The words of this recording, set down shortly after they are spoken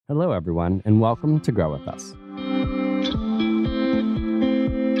Hello, everyone, and welcome to Grow With Us.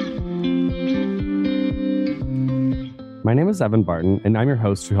 My name is Evan Barton, and I'm your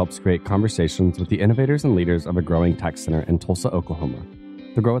host who helps create conversations with the innovators and leaders of a growing tech center in Tulsa, Oklahoma.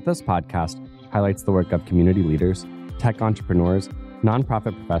 The Grow With Us podcast highlights the work of community leaders, tech entrepreneurs,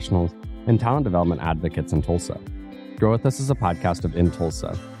 nonprofit professionals, and talent development advocates in Tulsa. Grow With Us is a podcast of In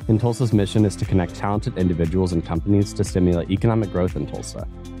Tulsa. In Tulsa's mission is to connect talented individuals and companies to stimulate economic growth in Tulsa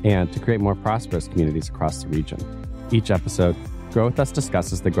and to create more prosperous communities across the region. Each episode, Grow With Us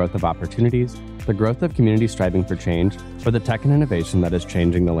discusses the growth of opportunities, the growth of communities striving for change, or the tech and innovation that is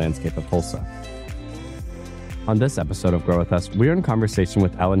changing the landscape of Tulsa. On this episode of Grow With Us, we're in conversation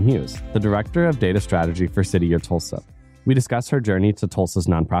with Ellen Hughes, the Director of Data Strategy for City of Tulsa. We discuss her journey to Tulsa's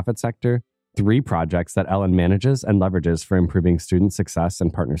nonprofit sector, 3 projects that Ellen manages and leverages for improving student success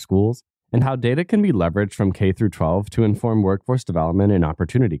in partner schools, and how data can be leveraged from K through 12 to inform workforce development and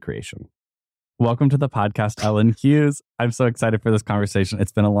opportunity creation. Welcome to the podcast, Ellen Hughes. I'm so excited for this conversation.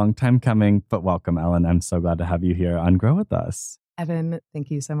 It's been a long time coming, but welcome, Ellen. I'm so glad to have you here on Grow With Us. Evan,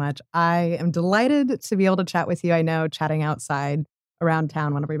 thank you so much. I am delighted to be able to chat with you. I know chatting outside around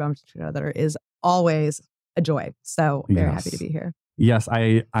town whenever we bump into each other is always a joy. So very happy to be here. Yes,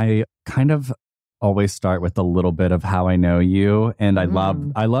 I kind of always start with a little bit of how I know you. And I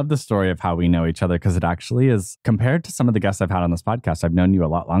love the story of how we know each other because it actually is, compared to some of the guests I've had on this podcast, I've known you a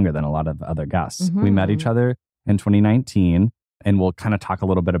lot longer than a lot of other guests. We met each other in 2019, and we'll kind of talk a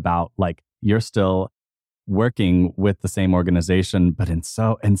little bit about like you're still working with the same organization, but in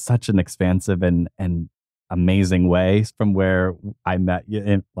such an expansive and amazing way from where I met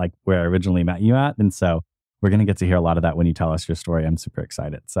you, like where I originally met you at. And so we're going to get to hear a lot of that when you tell us your story. I'm super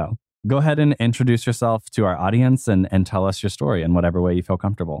excited. So go ahead and introduce yourself to our audience and tell us your story in whatever way you feel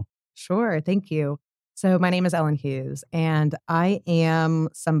comfortable. Sure. Thank you. So my name is Ellen Hughes, and I am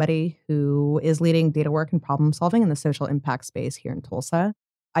somebody who is leading data work and problem solving in the social impact space here in Tulsa.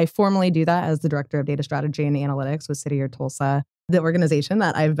 I formally do that as the Director of Data Strategy and Analytics with City of Tulsa, the organization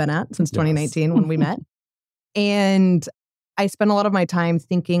that I've been at since 2019 when we met. And I spend a lot of my time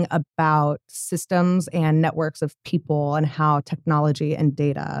thinking about systems and networks of people and how technology and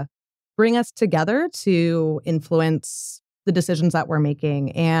data bring us together to influence the decisions that we're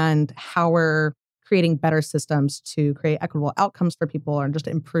making and how we're creating better systems to create equitable outcomes for people and just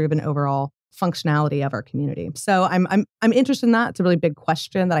improve an overall functionality of our community. So I'm interested in that. It's a really big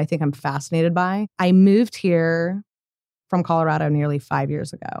question that I think I'm fascinated by. I moved here from Colorado nearly 5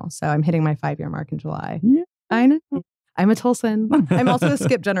 years ago. So I'm hitting my 5-year mark in July. Yeah. I know. I'm a Tulsan. I'm also a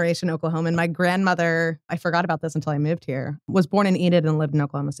skip generation Oklahoman. My grandmother, I forgot about this until I moved here, was born in Enid and lived in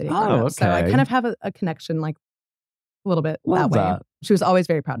Oklahoma City. Oh, okay. So I kind of have a connection like a little bit that way. She was always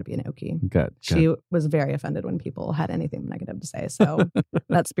very proud to be an Okie. Good. She was very offended when people had anything negative to say. So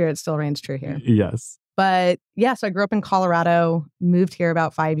that spirit still reigns true here. Yes. But yeah, so I grew up in Colorado, moved here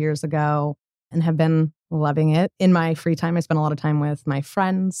about 5 years ago, and have been loving it. In my free time, I spend a lot of time with my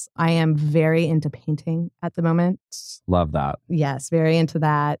friends. I am very into painting at the moment. Love that. Yes, very into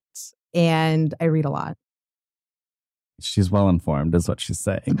that. And I read a lot. She's well informed, is what she's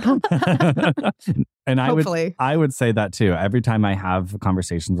saying. And Hopefully. I would say that too. Every time I have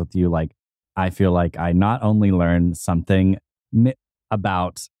conversations with you, like I feel like I not only learn something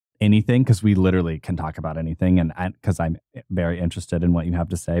about anything, because we literally can talk about anything, and because I'm very interested in what you have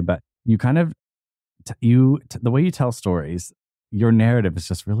to say, but you kind of the way you tell stories, your narrative is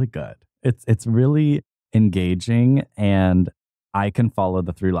just really good. It's really engaging, and I can follow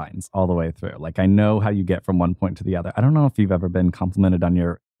the through lines all the way through. Like I know how you get from one point to the other. I don't know if you've ever been complimented on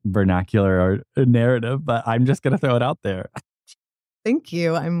your vernacular or narrative, but I'm just going to throw it out there. Thank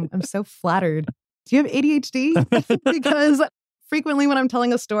you. I'm so flattered. Do you have ADHD? Because frequently when I'm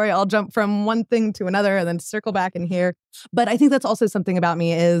telling a story, I'll jump from one thing to another and then circle back in here. But I think that's also something about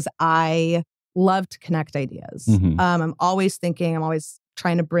me is I love to connect ideas. I'm always thinking, I'm always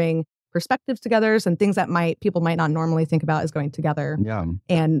trying to bring perspectives together and things that people might not normally think about as going together. Yeah.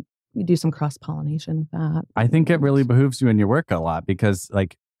 And we do some cross-pollination with that. I think it really behooves you in your work a lot because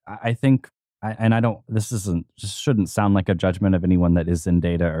like, I think, this shouldn't sound like a judgment of anyone that is in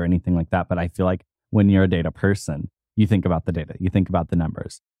data or anything like that. But I feel like when you're a data person, you think about the data, you think about the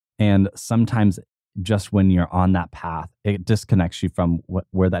numbers. And sometimes just when you're on that path, it disconnects you from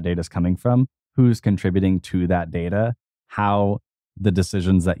where that data is coming from, who's contributing to that data, how the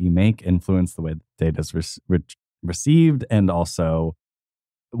decisions that you make influence the way the data is received, and also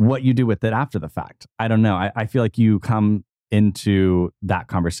what you do with it after the fact. I don't know. I feel like you come into that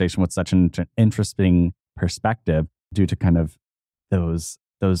conversation with such an interesting perspective due to kind of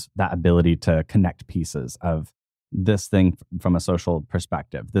that ability to connect pieces of this thing from a social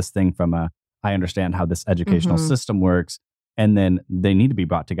perspective, this thing from I understand how this educational Mm-hmm. system works, and then they need to be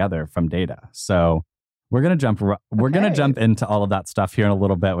brought together from data. So we're gonna jump into all of that stuff here in a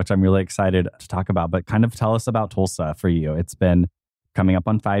little bit, which I'm really excited to talk about. But kind of tell us about Tulsa for you. It's been coming up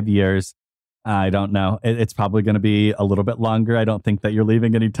on 5 years. I don't know. It's probably going to be a little bit longer. I don't think that you're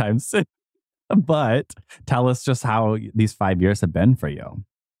leaving anytime soon. But tell us just how these 5 years have been for you.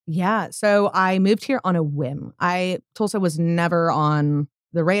 Yeah. So I moved here on a whim. Tulsa was never on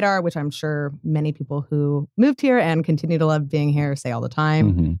the radar, which I'm sure many people who moved here and continue to love being here say all the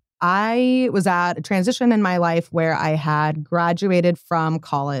time. Mm-hmm. I was at a transition in my life where I had graduated from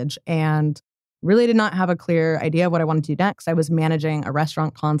college and really did not have a clear idea of what I wanted to do next. I was managing a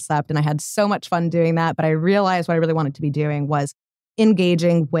restaurant concept and I had so much fun doing that. But I realized what I really wanted to be doing was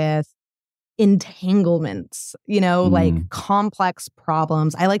engaging with entanglements, like complex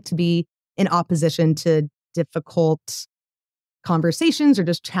problems. I like to be in opposition to difficult conversations or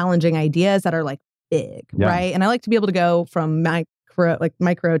just challenging ideas that are like big, right? And I like to be able to go from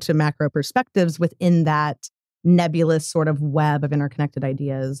micro to macro perspectives within that nebulous sort of web of interconnected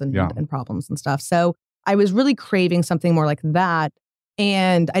ideas and problems and stuff. So I was really craving something more like that.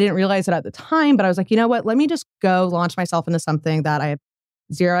 And I didn't realize it at the time, but I was like, you know what? Let me just go launch myself into something that I have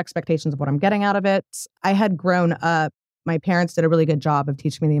zero expectations of what I'm getting out of it. I had grown up. My parents did a really good job of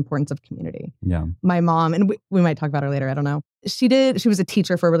teaching me the importance of community. Yeah. My mom, and we might talk about her later, I don't know. She was a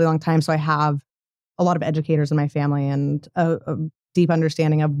teacher for a really long time. So I have a lot of educators in my family and a deep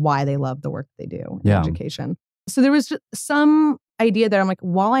understanding of why they love the work they do in education. So there was just some idea that I'm like,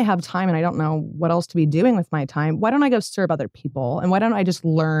 while I have time and I don't know what else to be doing with my time, why don't I go serve other people? And why don't I just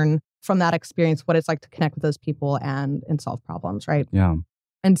learn from that experience what it's like to connect with those people and solve problems, right? Yeah.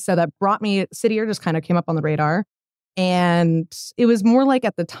 And so that brought me, City Year just kind of came up on the radar. And it was more like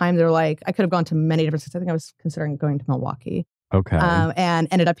at the time, they're like, I could have gone to many different cities. I think I was considering going to Milwaukee. Okay. And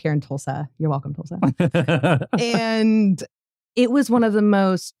ended up here in Tulsa. You're welcome, Tulsa. And it was one of the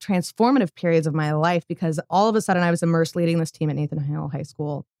most transformative periods of my life because all of a sudden I was immersed leading this team at Nathan Hale High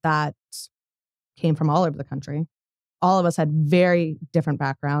School that came from all over the country. All of us had very different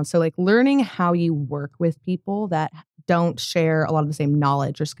backgrounds. So like learning how you work with people that don't share a lot of the same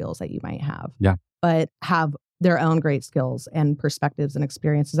knowledge or skills that you might have, but have their own great skills and perspectives and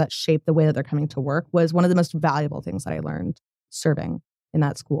experiences that shape the way that they're coming to work was one of the most valuable things that I learned serving in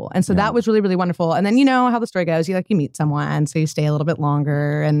that school. And so that was really, really wonderful. And then you know how the story goes. You meet someone, so you stay a little bit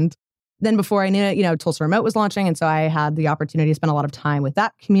longer. And then before I knew it, Tulsa Remote was launching. And so I had the opportunity to spend a lot of time with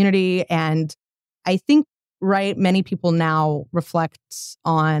that community. And I think, many people now reflect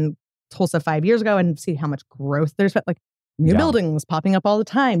on Tulsa 5 years ago and see how much growth there's been, like new buildings popping up all the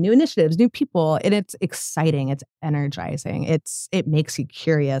time, new initiatives, new people. And it's exciting. It's energizing. It makes you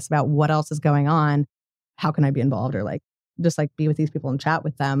curious about what else is going on. How can I be involved or just be with these people and chat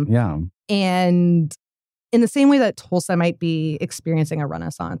with them? Yeah. And in the same way that Tulsa might be experiencing a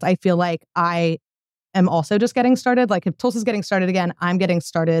renaissance, I feel like I am also just getting started. Like if Tulsa's getting started again, I'm just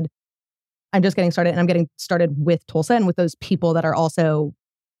getting started and I'm getting started with Tulsa and with those people that are also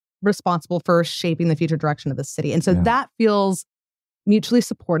responsible for shaping the future direction of the city. And so that feels mutually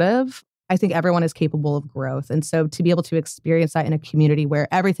supportive. I think everyone is capable of growth. And so to be able to experience that in a community where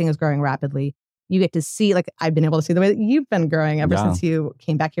everything is growing rapidly, you get to see, I've been able to see the way that you've been growing ever since you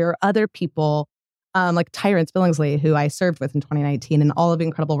came back here. Other people, like Tyrance Billingsley, who I served with in 2019 and all of the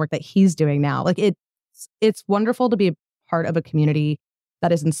incredible work that he's doing now. It's wonderful to be a part of a community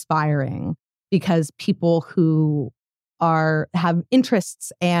that is inspiring because people who have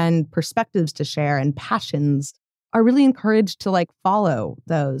interests and perspectives to share and passions are really encouraged to follow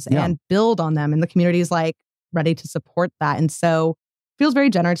those and build on them. And the community is ready to support that. And so it feels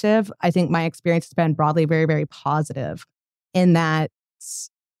very generative. I think my experience has been broadly very, very positive in that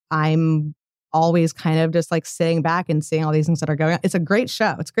I'm always kind of just sitting back and seeing all these things that are going on. It's a great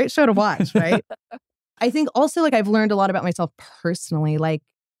show. It's a great show to watch, right? I think also I've learned a lot about myself personally.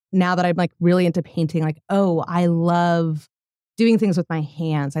 Now that I'm really into painting, I love doing things with my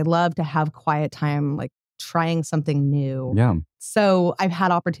hands. I love to have quiet time, trying something new. Yeah. So I've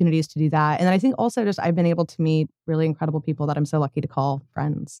had opportunities to do that. And then I think also just I've been able to meet really incredible people that I'm so lucky to call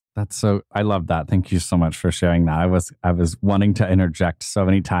friends. I love that. Thank you so much for sharing that. I was wanting to interject so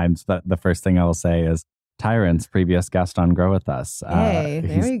many times, but the first thing I will say is Tyrance, previous guest on Grow With Us. Hey,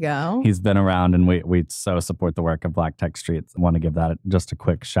 there you go. He's been around and we so support the work of Black Tech Streets. I want to give that just a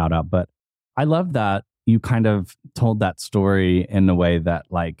quick shout out. But I love that you kind of told that story in a way that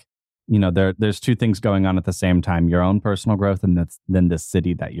there's two things going on at the same time, your own personal growth and then the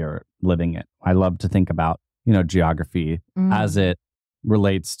city that you're living in. I love to think about, geography as it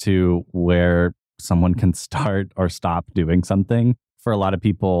relates to where someone can start or stop doing something. For a lot of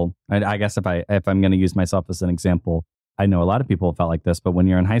people, I guess if I'm going to use myself as an example, I know a lot of people felt like this, but when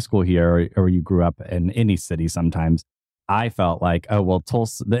you're in high school here or you grew up in any city sometimes, I felt like, oh, well,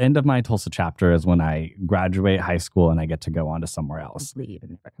 Tulsa, the end of my Tulsa chapter is when I graduate high school and I get to go on to somewhere else. Leave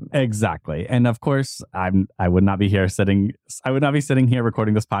and never come back. Exactly. And of course, I would not be sitting here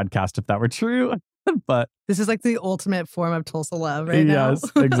recording this podcast if that were true. But this is like the ultimate form of Tulsa love right now.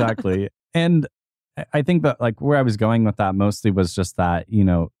 Yes, exactly. And I think that like where I was going with that mostly was just that,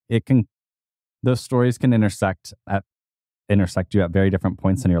 those stories can intersect you at very different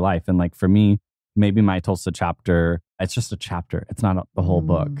points in your life. And like for me, maybe my Tulsa chapter, it's just a chapter. It's not the whole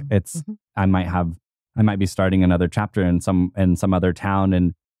book. It's I might be starting another chapter in some other town,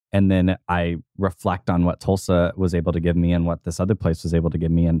 and then I reflect on what Tulsa was able to give me and what this other place was able to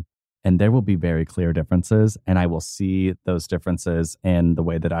give me, and there will be very clear differences, and I will see those differences in the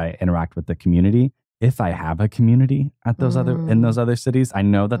way that I interact with the community. If I have a community at those other cities, I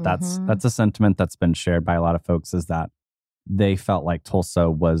know that that's a sentiment that's been shared by a lot of folks, is that they felt like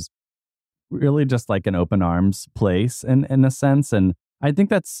Tulsa was really just like an open arms place in a sense. And I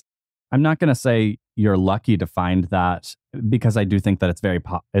think I'm not going to say you're lucky to find that, because I do think that it's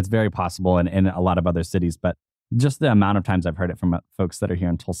very possible in a lot of other cities, but just the amount of times I've heard it from folks that are here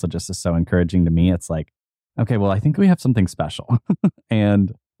in Tulsa just is so encouraging to me. It's like, okay, well, I think we have something special.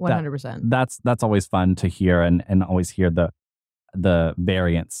 And 100%. That's always fun to hear, and always hear the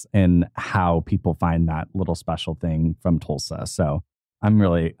variance in how people find that little special thing from Tulsa. So I'm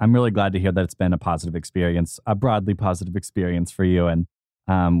really glad to hear that it's been a positive experience, a broadly positive experience for you. And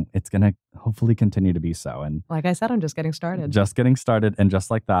it's going to hopefully continue to be so. And like I said, I'm just getting started. And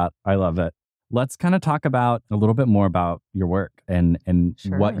just like that, I love it. Let's kind of talk about a little bit more about your work and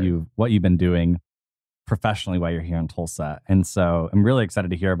Sure. what you've been doing professionally while you're here in Tulsa. And so I'm really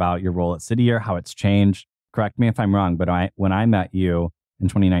excited to hear about your role at City Year, how it's changed. Correct me if I'm wrong, but when I met you in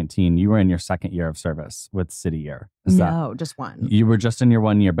 2019, you were in your second year of service with City Year. No, just one. You were just in your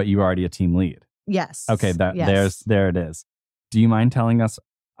 1 year, but you were already a team lead. Yes. Okay, there it is. Do you mind telling us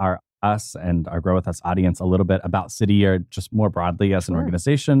and our Grow With Us audience a little bit about City Year, just more broadly as an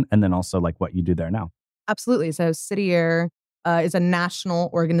organization, and then also like what you do there now? Absolutely. So City Year is a national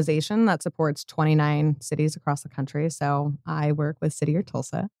organization that supports 29 cities across the country. So I work with City Year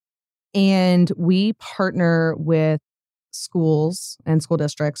Tulsa, and we partner with schools and school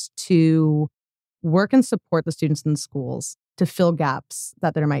districts to work and support the students in the schools to fill gaps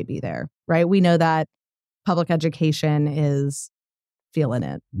that there might be there, right? We know that public education is feeling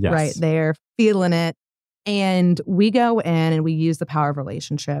it, yes. Right? They're feeling it. And we go in and we use the power of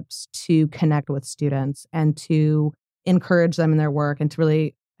relationships to connect with students and to encourage them in their work and to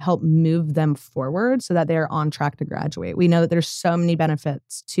really help move them forward so that they're on track to graduate. We know that there's so many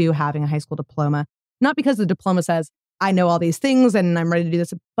benefits to having a high school diploma, not because the diploma says, I know all these things and I'm ready to do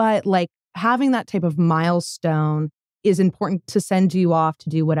this, but like having that type of milestone is important to send you off to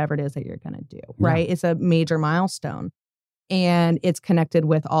do whatever it is that you're going to do, right? Yeah. It's a major milestone. And it's connected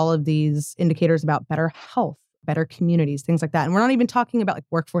with all of these indicators about better health, better communities, things like that. And we're not even talking about like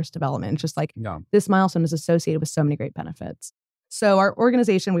workforce development. It's just like this milestone is associated with so many great benefits. So our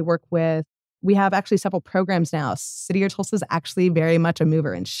organization, we have actually several programs now. City Year Tulsa is actually very much a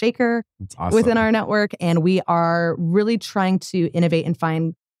mover and shaker within our network. And we are really trying to innovate and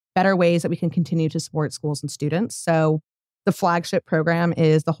find better ways that we can continue to support schools and students. So the flagship program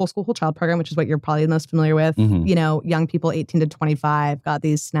is the Whole School, Whole Child program, which is what you're probably most familiar with. Mm-hmm. You know, young people 18 to 25 got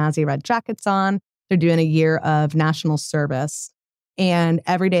these snazzy red jackets on. They're doing a year of national service. And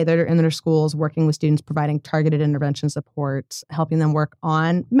every day they're in their schools working with students, providing targeted intervention support, helping them work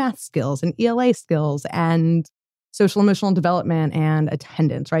on math skills and ELA skills and social emotional development and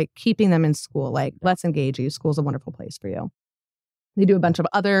attendance, right? Keeping them in school. Like, let's engage you. School's a wonderful place for you. They do a bunch of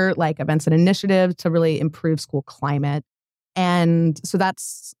other like events and initiatives to really improve school climate. And so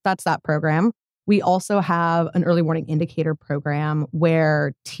that's that program. We also have an early warning indicator program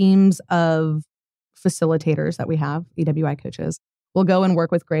where teams of facilitators that we have, EWI coaches, will go and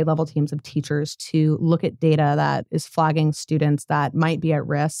work with grade level teams of teachers to look at data that is flagging students that might be at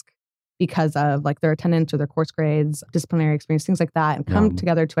risk because of like their attendance or their course grades, disciplinary experience, things like that, and come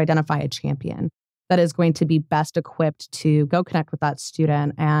together to identify a champion that is going to be best equipped to go connect with that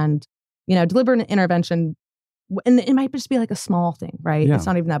student and, you know, deliver an intervention. And it might just be like a small thing, right? Yeah. It's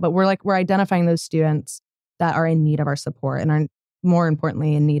not even that, but we're identifying those students that are in need of our support and are more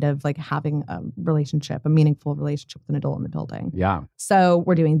importantly in need of like having a meaningful relationship with an adult in the building. Yeah. So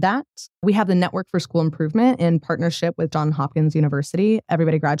we're doing that. We have the Network for School Improvement in partnership with Johns Hopkins University,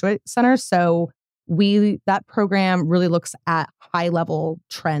 Everybody Graduate Center. So that program really looks at high level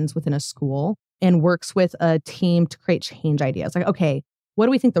trends within a school and works with a team to create change ideas. Like, okay, what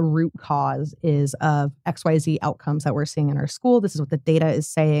do we think the root cause is of XYZ outcomes that we're seeing in our school? This is what the data is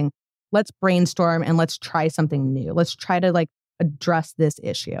saying. Let's brainstorm and let's try something new. Let's try to like address this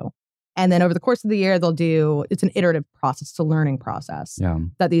issue. And then over the course of the year, it's an iterative process, it's a learning process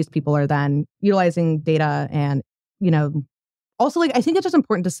that these people are then utilizing data. And, also like, I think it's just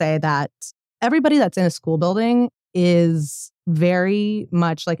important to say that everybody that's in a school building is very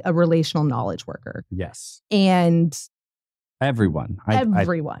much like a relational knowledge worker. Yes. And everyone.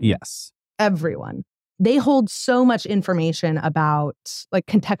 Yes. Everyone. They hold so much information about like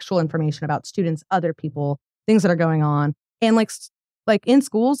contextual information about students, other people, things that are going on. And like in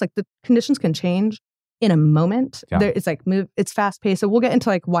schools, like the conditions can change in a moment. Yeah. It's like it's fast paced. So we'll get into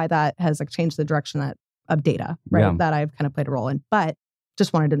like why that has like changed the direction of data, right? Yeah. That I've kind of played a role in. But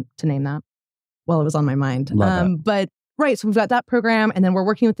just wanted to name that while it was on my mind. But right. So we've got that program, and then we're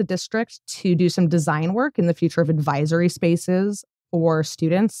working with the district to do some design work in the future of advisory spaces for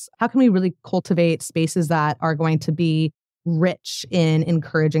students. How can we really cultivate spaces that are going to be rich in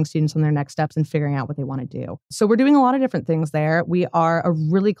encouraging students on their next steps and figuring out what they want to do? So we're doing a lot of different things there. We are a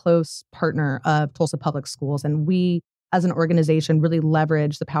really close partner of Tulsa Public Schools, and we as an organization really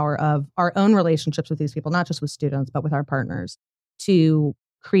leverage the power of our own relationships with these people, not just with students, but with our partners, to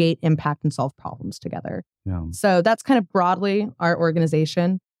create impact and solve problems together. Yeah. So that's kind of broadly our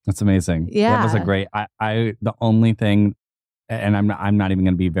organization. That's amazing. Yeah. That was a great, the only thing, and I'm not even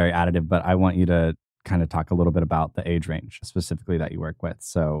going to be very additive, but I want you to kind of talk a little bit about the age range specifically that you work with.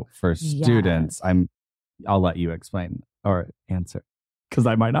 So for students, I'll let you explain or answer because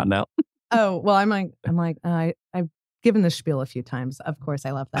I might not know. Oh, well, I've given this spiel a few times. Of course,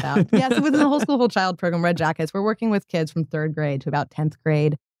 I left that out. Yeah, so within the whole school whole child program, Red Jackets, we're working with kids from 3rd grade to about 10th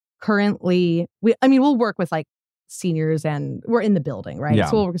grade. Currently, we'll work with like seniors, and we're in the building, right? Yeah.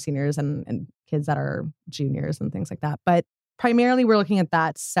 So we'll work with seniors and kids that are juniors and things like that. But primarily, we're looking at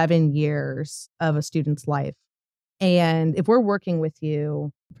that 7 years of a student's life. And if we're working with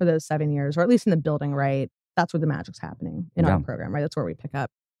you for those 7 years, or at least in the building, right, that's where the magic's happening in our program, right? That's where we pick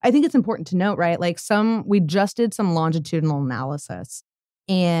up. I think it's important to note, right? Like we just did some longitudinal analysis,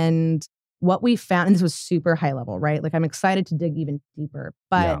 and what we found, and this was super high level, right? Like I'm excited to dig even deeper,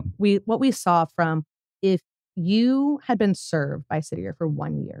 but what we saw from, if you had been served by City Year for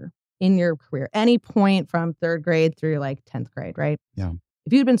 1 year in your career, any point from 3rd grade through like 10th grade, right? Yeah.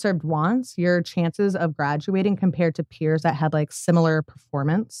 If you'd been served once, your chances of graduating compared to peers that had like similar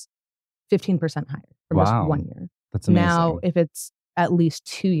performance, 15% higher for just 1 year. That's amazing. Now, if it's at least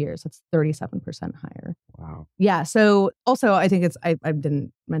 2 years, that's 37% higher. Wow. Yeah. So also, I think I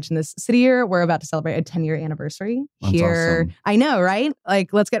didn't mention this. City Year, we're about to celebrate a 10-year anniversary here. Awesome. I know, right?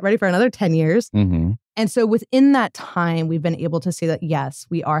 Like, let's get ready for another 10 years. Mm-hmm. And so within that time, we've been able to see that, yes,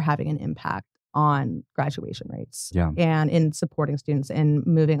 we are having an impact on graduation rates and in supporting students and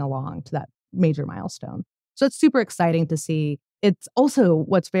moving along to that major milestone. So it's super exciting to see. It's also,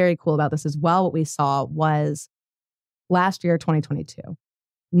 what's very cool about this as well, what we saw was last year, 2022,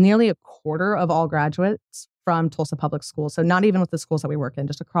 nearly a quarter of all graduates from Tulsa Public Schools, so not even with the schools that we work in,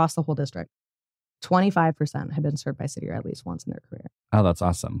 just across the whole district, 25% have been served by City Year at least once in their career. Oh, that's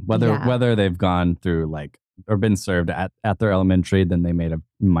awesome. Whether they've gone through or been served at their elementary, then they might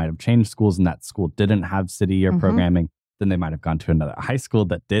have changed schools and that school didn't have City Year programming. Then they might have gone to another high school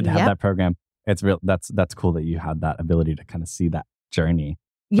that did have that program. It's real. That's cool that you had that ability to kind of see that journey.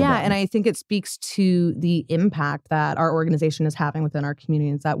 Yeah, and I think it speaks to the impact that our organization is having within our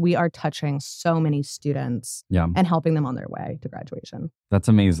communities, that we are touching so many students and helping them on their way to graduation. That's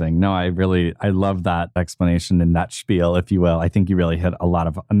amazing. No, I love that explanation and that spiel, if you will. I think you really hit a lot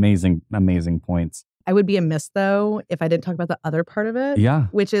of amazing, amazing points. I would be amiss, though, if I didn't talk about the other part of it,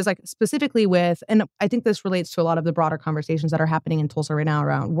 which is like specifically with, and I think this relates to a lot of the broader conversations that are happening in Tulsa right now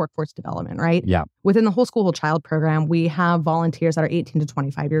around workforce development, right? Yeah. Within the whole school whole child program, we have volunteers that are 18 to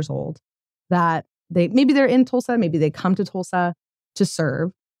 25 years old that maybe they're in Tulsa, maybe they come to Tulsa to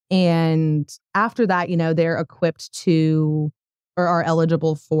serve. And after that, they're equipped to, or are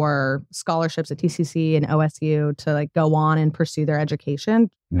eligible for scholarships at TCC and OSU to like go on and pursue their education.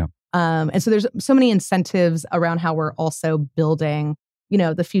 Yeah. And so there's so many incentives around how we're also building,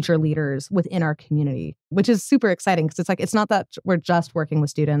 the future leaders within our community, which is super exciting because it's not that we're just working with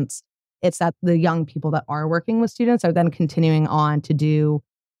students. It's that the young people that are working with students are then continuing on to do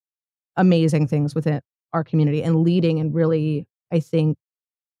amazing things within our community and leading in really, I think,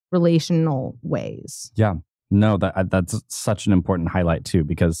 relational ways. Yeah. No, that's such an important highlight too,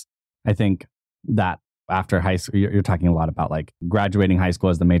 because I think that after high school, you're talking a lot about like graduating high school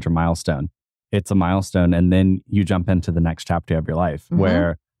as the major milestone. It's a milestone. And then you jump into the next chapter of your life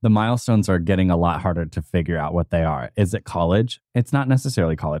where the milestones are getting a lot harder to figure out what they are. Is it college? It's not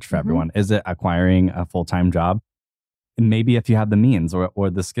necessarily college for everyone. Is it acquiring a full-time job? And maybe if you have the means or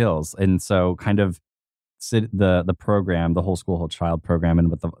the skills. And so kind of the program, the whole school, whole child program,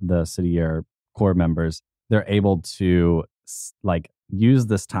 and with the city year core members, they're able to like use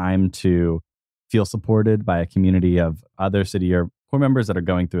this time to feel supported by a community of other city year core members that are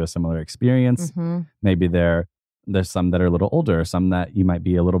going through a similar experience. Maybe there's some that are a little older, some that you might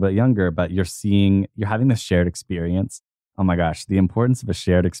be a little bit younger, but you're having this shared experience. Oh my gosh, the importance of a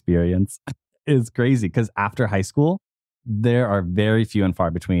shared experience is crazy, because after high school, there are very few and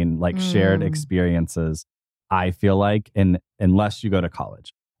far between like shared experiences, I feel like, unless you go to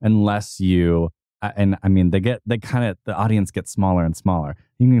college, unless you, and I mean, the audience gets smaller and smaller.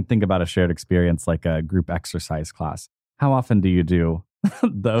 You can think about a shared experience like a group exercise class. How often do you do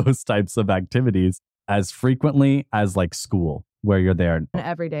those types of activities as frequently as like school, where you're there an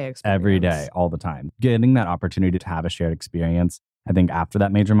everyday experience, every day, all the time? Getting that opportunity to have a shared experience, I think after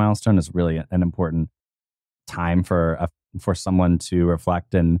that major milestone is really an important time for someone to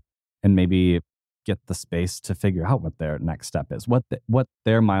reflect and maybe get the space to figure out what their next step is, what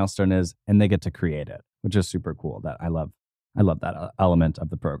their milestone is, and they get to create it, which is super cool. That I love that element of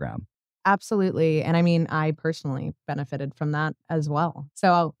the program. Absolutely. And I mean, I personally benefited from that as well.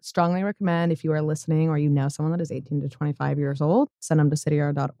 So I'll strongly recommend, if you are listening or you know someone that is 18 to 25 years old, send them to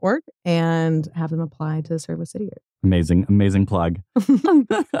cityyear.org and have them apply to serve with City Year. Amazing plug.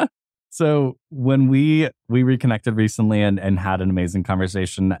 So when we reconnected recently and had an amazing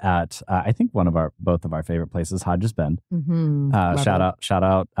conversation at I think both of our favorite places, Hodges Bend. Shout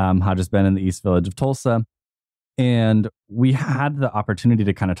out Hodges Bend in the East Village of Tulsa. And we had the opportunity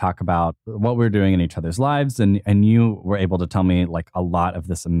to kind of talk about what we're doing in each other's lives. And you were able to tell me like a lot of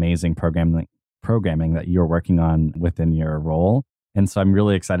this amazing programming that you're working on within your role. And so I'm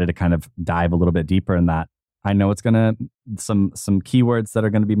really excited to kind of dive a little bit deeper in that. I know it's some keywords that are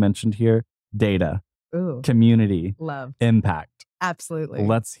going to be mentioned here: data, community, love, impact. Absolutely.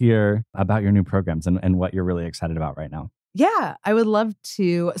 Let's hear about your new programs and what you're really excited about right now. Yeah, I would love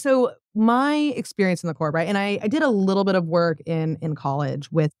to. So my experience in the Corps, right? And I did a little bit of work in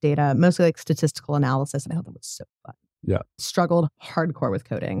college with data, mostly like statistical analysis. And I thought that was so fun. Yeah. Struggled hardcore with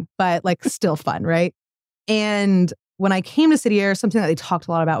coding, but like still fun, right? And when I came to City Year, something that they talked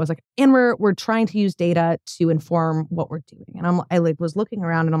a lot about was like, and we're trying to use data to inform what we're doing. And I like was looking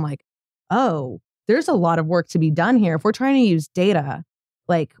around and I'm like, oh, there's a lot of work to be done here. If we're trying to use data,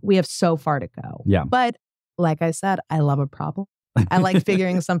 like we have so far to go. Yeah. But like I said, I love a problem. I like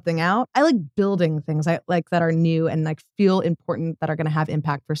figuring something out. I like building things I like that are new and like feel important, that are going to have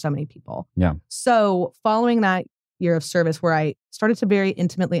impact for so many people. Yeah. So following that year of service, where I started to very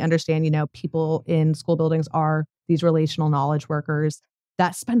intimately understand, people in school buildings are these relational knowledge workers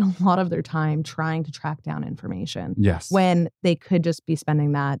that spend a lot of their time trying to track down information. Yes. When they could just be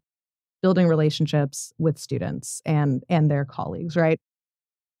spending that building relationships with students and their colleagues, right?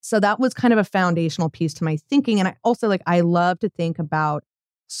 So that was kind of a foundational piece to my thinking. And I also I love to think about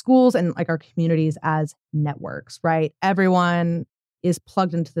schools and like our communities as networks, right? Everyone is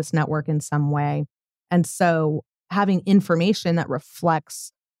plugged into this network in some way. And so having information that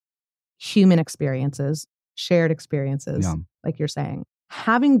reflects human experiences, shared experiences, like you're saying,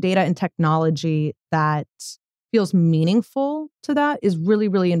 having data and technology that feels meaningful to that is really,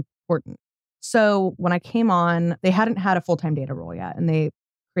 really important. So when I came on, they hadn't had a full-time data role yet, and they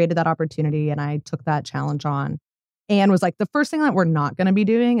created that opportunity, and I took that challenge on and was like, the first thing that we're not going to be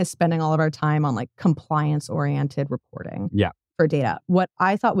doing is spending all of our time on like compliance-oriented reporting for data. What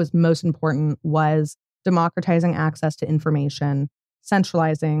I thought was most important was democratizing access to information,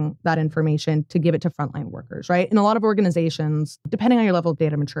 centralizing that information to give it to frontline workers, right? In a lot of organizations, depending on your level of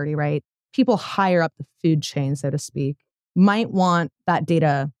data maturity, right, people higher up the food chain, so to speak, might want that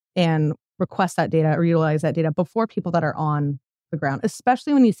data and request that data or utilize that data before people that are on the ground,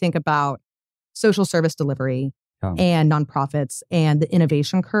 especially when you think about social service delivery and nonprofits and the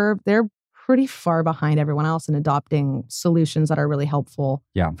innovation curve. They're pretty far behind everyone else in adopting solutions that are really helpful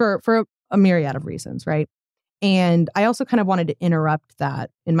for a myriad of reasons, right? And I also kind of wanted to interrupt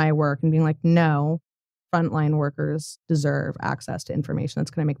that in my work and being like, no, frontline workers deserve access to information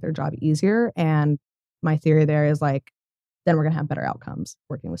that's going to make their job easier. And my theory there is like, then we're going to have better outcomes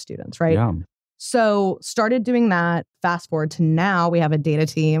working with students, right? Yeah. So started doing that. Fast forward to now, we have a data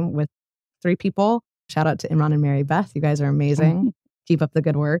team with 3 people. Shout out to Imran and Mary Beth. You guys are amazing. Keep up the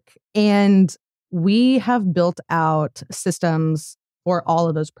good work. And we have built out systems for all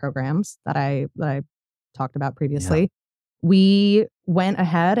of those programs that I talked about previously. we went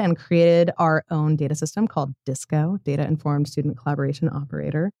ahead and created our own data system called DISCO, Data Informed Student Collaboration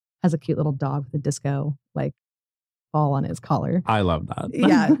Operator. Has a cute little dog with a disco like ball on his collar. I love that.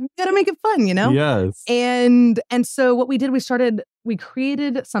 Yeah, gotta make it fun, Yes. And so what we did, we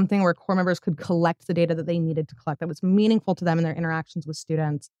created something where core members could collect the data that they needed to collect that was meaningful to them in their interactions with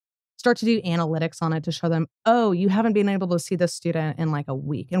students. Start to do analytics on it to show them, oh, you haven't been able to see this student in like a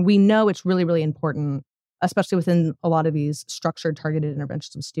week. And we know it's really, really important, especially within a lot of these structured targeted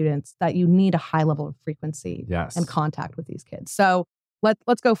interventions with students, that you need a high level of frequency and contact with these kids. So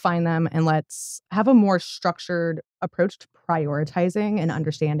let's go find them and let's have a more structured approach to prioritizing and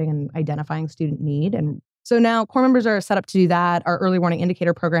understanding and identifying student need. And so now core members are set up to do that. Our early warning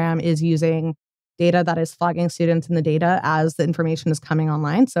indicator program is using data that is flagging students in the data as the information is coming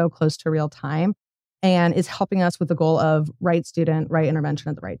online, so close to real time, and is helping us with the goal of right student, right intervention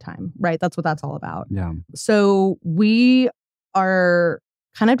at the right time, right? That's what that's all about. Yeah. So we are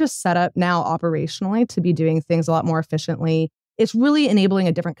kind of just set up now operationally to be doing things a lot more efficiently. It's really enabling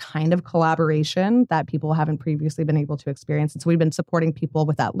a different kind of collaboration that people haven't previously been able to experience. And so we've been supporting people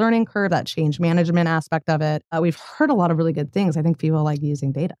with that learning curve, that change management aspect of it. We've heard a lot of really good things. I think people like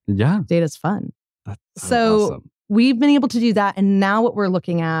using data. Yeah. Data's fun. That's so awesome. We've been able to do that. And now what we're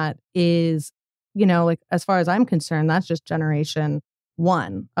looking at is, like as far as I'm concerned, that's just generation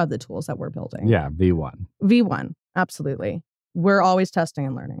 1 of the tools that we're building. Yeah, V1. V1, absolutely. We're always testing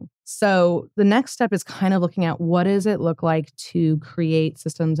and learning. So the next step is kind of looking at what does it look like to create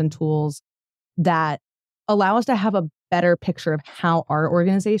systems and tools that allow us to have a better picture of how our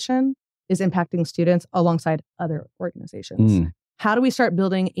organization is impacting students alongside other organizations. How do we start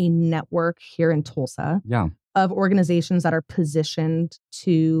building a network here in Tulsa of organizations that are positioned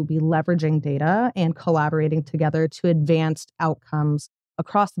to be leveraging data and collaborating together to advance outcomes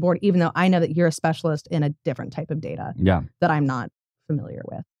across the board, even though I know that you're a specialist in a different type of data that I'm not familiar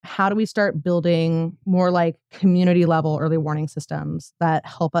with? How do we start building more like community level early warning systems that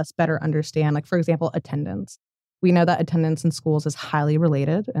help us better understand, like, for example, attendance? We know that attendance in schools is highly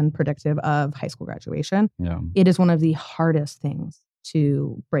related and predictive of high school graduation. Yeah. It is one of the hardest things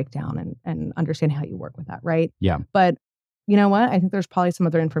to break down and understand how you work with that, right? Yeah. But you know what? I think there's probably some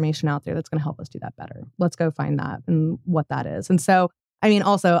other information out there that's going to help us do that better. Let's go find that and what that is. And so, I mean,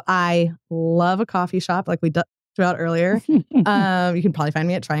 also, I love a coffee shop like we talked about earlier. You can probably find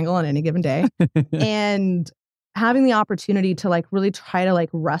me at Triangle on any given day. And having the opportunity to like really try to like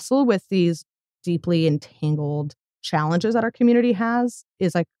wrestle with these deeply entangled challenges that our community has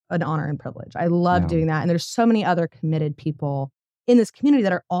is like an honor and privilege. I love doing that. And there's so many other committed people in this community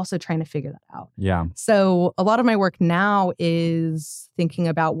that are also trying to figure that out. Yeah. So a lot of my work now is thinking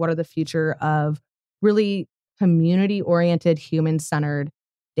about what are the future of really community-oriented, human-centered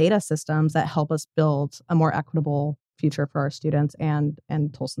data systems that help us build a more equitable future for our students and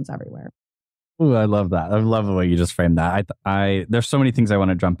Tulsans everywhere. Ooh, I love that. I love the way you just framed that. I there's so many things I want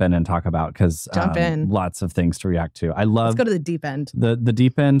to jump in and talk about because lots of things to react to. Let's go to the deep end. The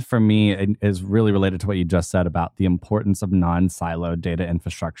deep end for me is really related to what you just said about the importance of non-siloed data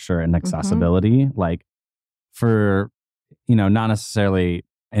infrastructure and accessibility. Like for, not necessarily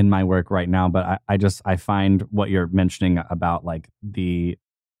in my work right now, but I find what you're mentioning about like the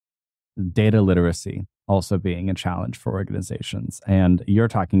data literacy also being a challenge for organizations. And you're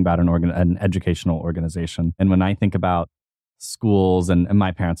talking about an educational organization. And when I think about schools and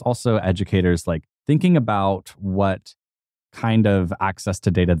my parents, also educators, like thinking about what kind of access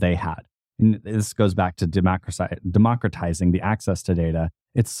to data they had. And this goes back to democratizing the access to data.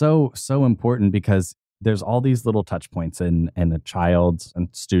 It's so important because there's all these little touch points in a child's and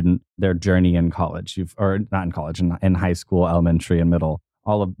student, their journey in college, or not in college, in high school, elementary and middle,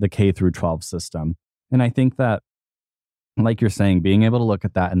 all of the K through 12 system. And I think that, like you're saying, being able to look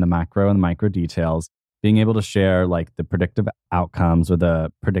at that in the macro and micro details, being able to share like the predictive outcomes or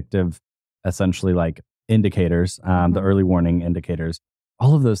the predictive, essentially like indicators, the early warning indicators,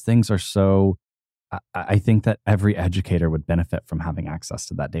 all of those things are so, I think that every educator would benefit from having access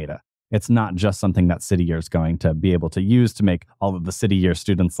to that data. It's not just something that City Year is going to be able to use to make all of the City Year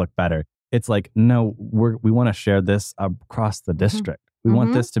students look better. It's like, no, we want to share this across the district. We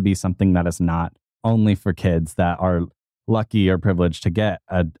want this to be something that is not only for kids that are lucky or privileged to get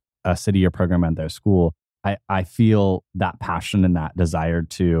a City Year program at their school. I feel that passion and that desire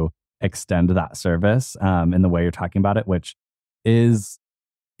to extend that service in the way you're talking about it, which is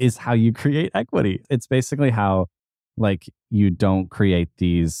how you create equity. It's basically how like you don't create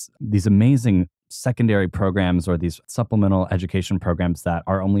these amazing secondary programs or these supplemental education programs that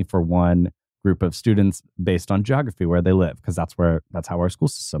are only for one group of students based on geography where they live, because that's how our school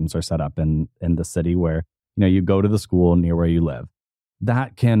systems are set up in the city, where you go to the school near where you live.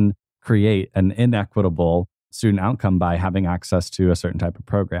 That can create an inequitable student outcome by having access to a certain type of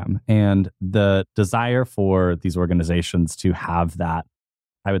program. And the desire for these organizations to have that,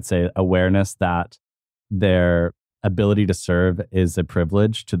 I would say, awareness that their ability to serve is a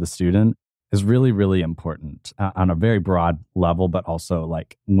privilege to the student is really, really important on a very broad level, but also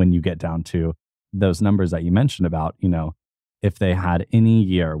like when you get down to those numbers that you mentioned about, if they had any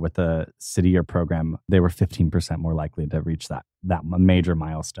year with a city or program, they were 15% more likely to reach that major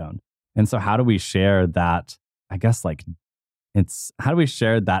milestone. And so how do we share that? I guess how do we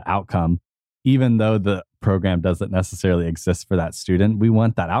share that outcome, even though the program doesn't necessarily exist for that student? We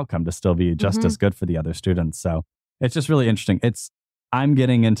want that outcome to still be just as good for the other students. So it's just really interesting. I'm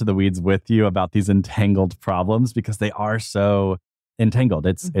getting into the weeds with you about these entangled problems because they are so entangled.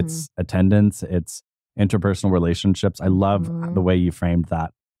 It's attendance, it's interpersonal relationships. I love the way you framed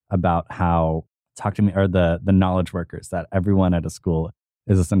that about how, talk to me, or the knowledge workers, that everyone at a school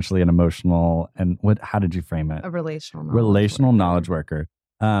is essentially an emotional, and how did you frame it? A relational knowledge worker.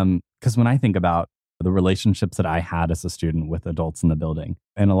 Because when I think about the relationships that I had as a student with adults in the building,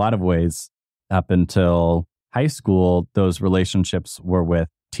 in a lot of ways, up until high school, those relationships were with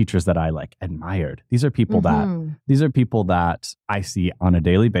teachers that I admired. These are people that I see on a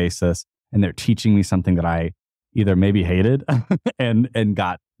daily basis, and they're teaching me something that I either maybe hated and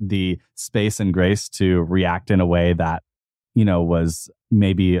got the space and grace to react in a way that was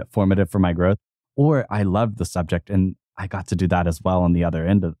maybe formative for my growth, or I loved the subject and I got to do that as well on the other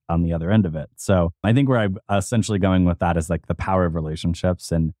end of it. So I think where I'm essentially going with that is the power of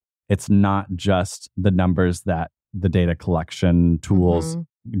relationships, and it's not just the numbers that the data collection tools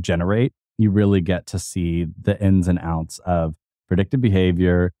generate. You really get to see the ins and outs of predictive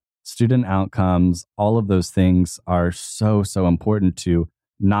behavior, student outcomes. All of those things are so, so important to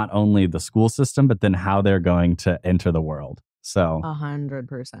not only the school system, but then how they're going to enter the world. So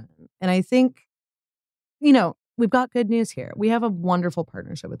 100%. And I think, we've got good news here. We have a wonderful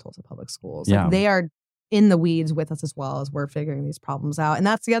partnership with Tulsa Public Schools. They are in the weeds with us as well as we're figuring these problems out. And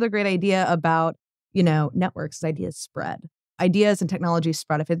that's the other great idea about, networks, is ideas spread. Ideas and technology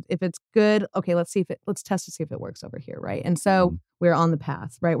spread. If it's good, okay, let's test to see if it works over here, right? And so we're on the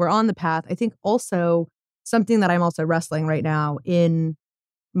path, right? We're on the path. I think also something that I'm also wrestling right now in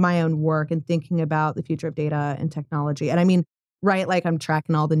my own work and thinking about the future of data and technology. And I mean, right, I'm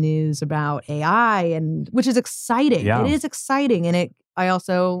tracking all the news about AI, and which is exciting. Yeah. It is exciting. And I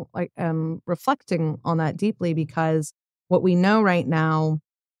also am reflecting on that deeply, because what we know right now,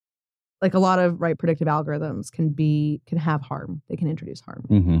 a lot of predictive algorithms can have harm. They can introduce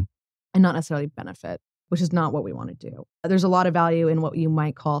harm and not necessarily benefit, which is not what we want to do. There's a lot of value in what you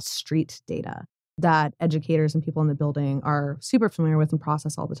might call street data that educators and people in the building are super familiar with and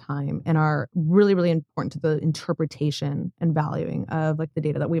process all the time, and are really, really important to the interpretation and valuing of the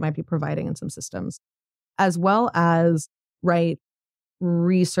data that we might be providing in some systems, as well as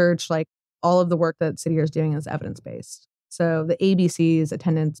research. All of the work that City Year is doing is evidence-based. So the ABCs,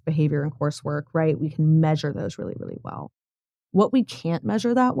 attendance, behavior, and coursework, we can measure those really, really well. What we can't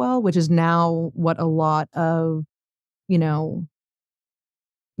measure that well, which is now what a lot of,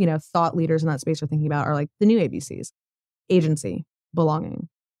 thought leaders in that space are thinking about, are the new ABCs: agency, belonging,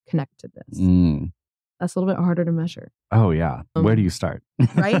 connectedness. That's a little bit harder to measure. Oh yeah. Where do you start?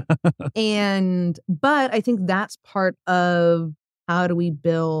 Right? But I think that's part of how do we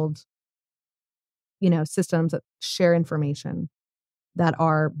build, systems that share information that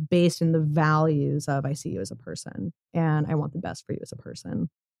are based in the values of, I see you as a person and I want the best for you as a person.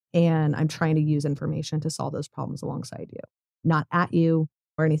 And I'm trying to use information to solve those problems alongside you, not at you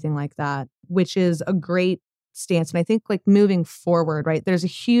or anything like that, which is a great stance. And I think moving forward, there's a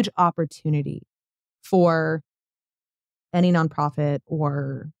huge opportunity for any nonprofit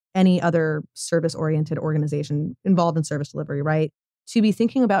or any other service-oriented organization involved in service delivery, to be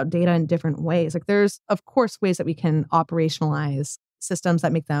thinking about data in different ways. There's, of course, ways that we can operationalize systems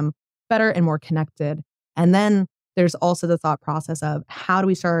that make them better and more connected. And then there's also the thought process of how do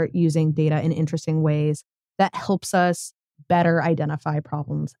we start using data in interesting ways that helps us better identify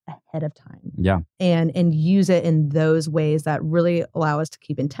problems ahead of time. Yeah. And use it in those ways that really allow us to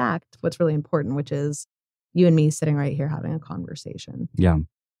keep intact what's really important, which is you and me sitting right here having a conversation. Yeah.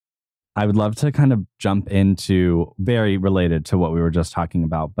 I would love to kind of jump into, very related to what we were just talking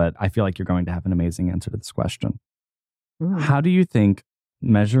about, but I feel like you're going to have an amazing answer to this question. How do you think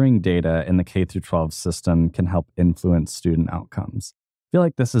measuring data in the K through 12 system can help influence student outcomes? I feel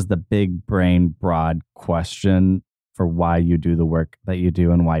like this is the big brain, broad question for why you do the work that you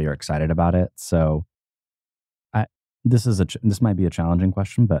do and why you're excited about it. So this might be a challenging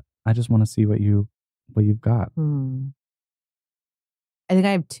question, but I just want to see what you what you've got. I think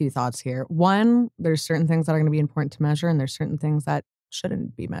I have two thoughts here. One, there's certain things that are going to be important to measure, and there's certain things that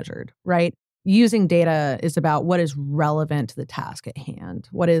shouldn't be measured, right? Using data is about what is relevant to the task at hand,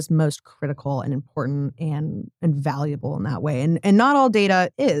 what is most critical and important and valuable in that way. And not all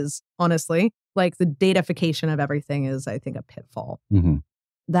data is, honestly. Like the datafication of everything is, I think, a pitfall.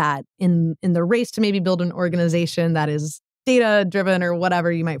 That in the race to maybe build an organization that is data driven or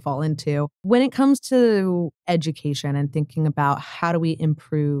whatever you might fall into. When it comes to education and thinking about how do we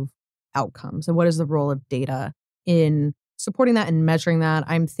improve outcomes and what is the role of data in supporting that and measuring that,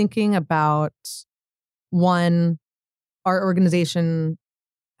 I'm thinking about one, our organization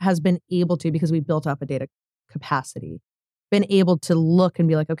has been able to, because we built up a data capacity, been able to look and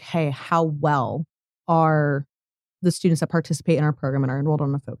be like, okay, how well are the students that participate in our program and are enrolled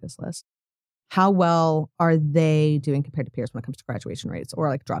on a focus list? How well are they doing compared to peers when it comes to graduation rates or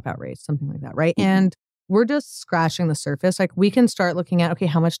like dropout rates, something like that, right? And we're just scratching the surface. Like we can start looking at, okay,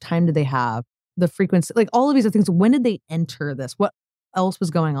 how much time do they have? The frequency, like all of these other things. When did they enter this? What else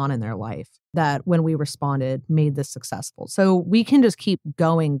was going on in their life that when we responded made this successful? So we can just keep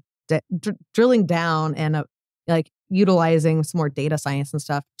going, drilling down and like utilizing some more data science and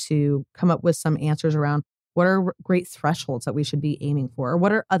stuff to come up with some answers around what are great thresholds that we should be aiming for, or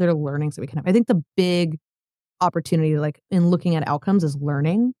what are other learnings that we can have. I think the big opportunity, like in looking at outcomes, is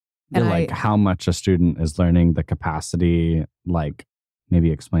learning. And like how much a student is learning, the capacity, like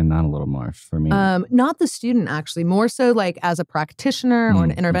maybe explain that a little more for me. Not the student, actually, more so like as a practitioner or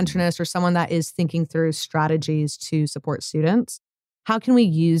an interventionist or someone that is thinking through strategies to support students. How can we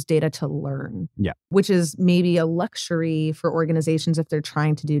use data to learn? Yeah. Which is maybe a luxury for organizations if they're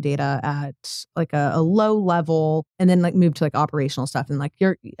trying to do data at like a low level and then like move to like operational stuff. And like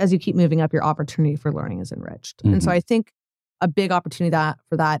as you keep moving up, your opportunity for learning is enriched. And so I think a big opportunity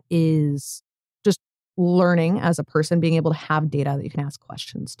for that is just learning as a person, being able to have data that you can ask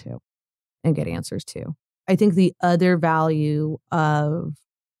questions to and get answers to. I think the other value of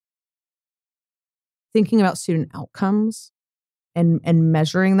thinking about student outcomes and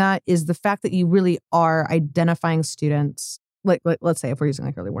measuring that is the fact that you really are identifying students, like let's say if we're using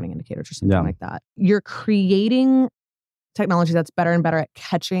like early warning indicators or something like that, you're creating technology that's better and better at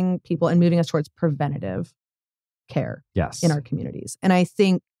catching people and moving us towards preventative care in our communities. And I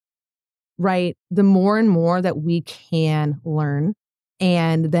think, right, the more and more that we can learn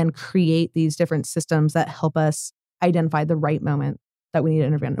and then create these different systems that help us identify the right moment that we need to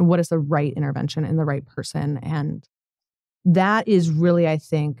intervene and what is the right intervention in the right person. And that is really, I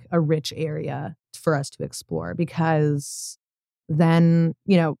think, a rich area for us to explore, because then,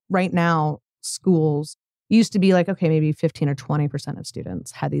 right now, schools used to be like, okay, maybe 15 or 20% of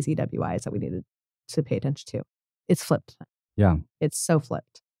students had these EWIs that we needed to pay attention to. It's flipped. Yeah. It's so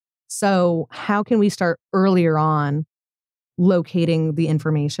flipped. So how can we start earlier on locating the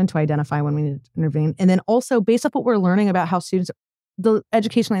information to identify when we need to intervene? And then also based off what we're learning about how the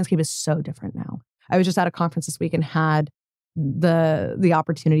education landscape is so different now. I was just at a conference this week and had the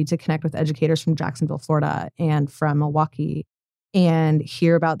opportunity to connect with educators from Jacksonville, Florida, and from Milwaukee, and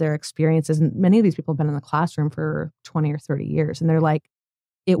hear about their experiences. And many of these people have been in the classroom for 20 or 30 years. And they're like,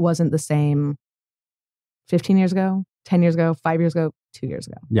 it wasn't the same 15 years ago, 10 years ago, 5 years ago, 2 years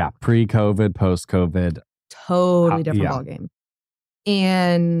ago. Yeah. Pre-COVID, post-COVID. Totally different ballgame.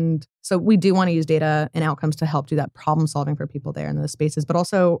 And so we do want to use data and outcomes to help do that problem solving for people there in those spaces, but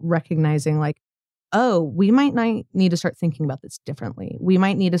also recognizing like, oh, we might need to start thinking about this differently. We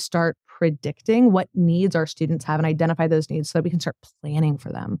might need to start predicting what needs our students have and identify those needs so that we can start planning for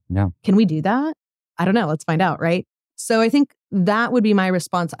them. Yeah. Can we do that? I don't know. Let's find out, right? So I think that would be my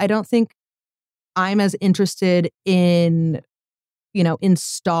response. I don't think I'm as interested in,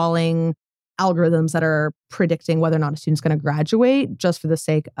 installing algorithms that are predicting whether or not a student's going to graduate just for the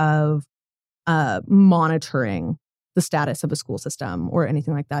sake of monitoring the status of a school system or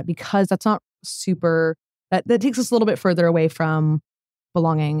anything like that, because that's not that takes us a little bit further away from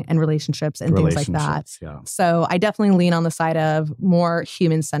belonging and relationships and things like that. Yeah. So I definitely lean on the side of more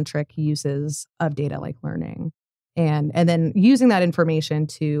human-centric uses of data like learning and then using that information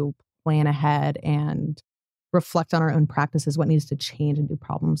to plan ahead and reflect on our own practices, what needs to change and do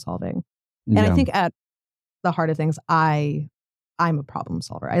problem solving. And I think at the heart of things, I'm a problem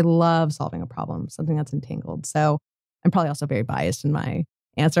solver. I love solving a problem, something that's entangled. So I'm probably also very biased in my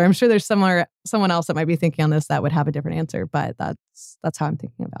answer. I'm sure there's someone else that might be thinking on this that would have a different answer, but that's how I'm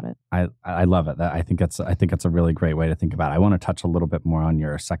thinking about it. I love it. I think it's a really great way to think about it. I want to touch a little bit more on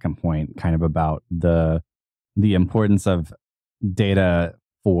your second point, kind of about the importance of data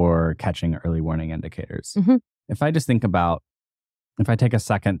for catching early warning indicators. If I just think about if I take a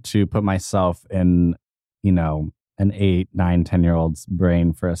second to put myself in, an 8, 9, 10-year-old's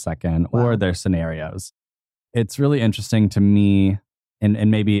brain for a second, or Wow. their scenarios, it's really interesting to me.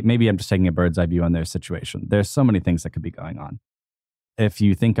 And maybe I'm just taking a bird's eye view on their situation. There's so many things that could be going on. If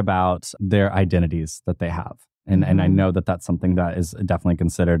you think about their identities that they have, and I know that that's something that is definitely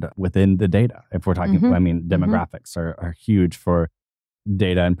considered within the data. If we're talking, demographics are huge for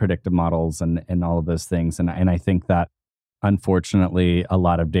data and predictive models and all of those things. And I think that unfortunately, a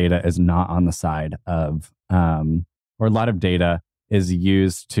lot of data is not on the side of, or a lot of data is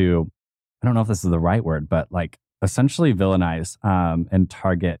used to, I don't know if this is the right word, but like essentially villainize and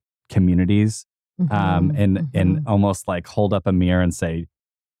target communities and almost like hold up a mirror and say,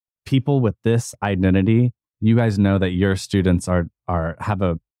 people with this identity, you guys know that your students have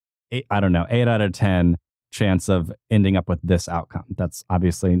a 8 out of 10 chance of ending up with this outcome. That's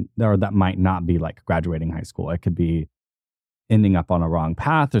obviously, or that might not be like graduating high school. It could be ending up on a wrong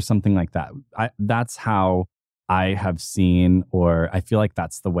path or something like that. That's how I have seen, or I feel like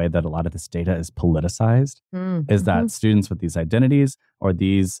that's the way that a lot of this data is politicized, is that students with these identities or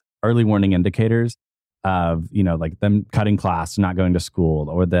these early warning indicators of, like them cutting class, not going to school,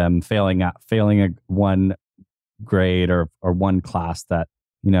 or them failing one grade or one class that,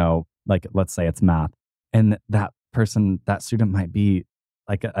 like let's say it's math. And that student might be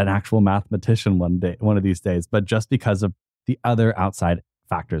like an actual mathematician one of these days, but just because of the other outside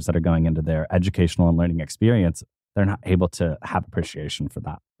factors that are going into their educational and learning experience, they're not able to have appreciation for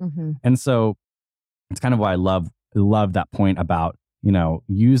that. And so it's kind of why I love that point about,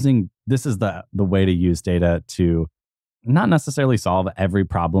 using, this is the way to use data to not necessarily solve every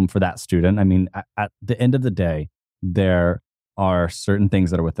problem for that student. I mean, at the end of the day, there are certain things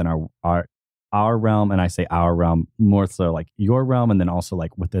that are within our realm, and I say our realm more so like your realm, and then also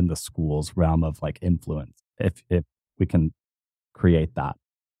like within the school's realm of like influence, if we can create that.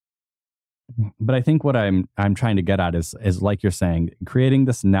 But I think what I'm trying to get at is like you're saying, creating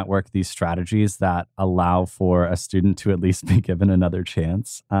this network, these strategies that allow for a student to at least be given another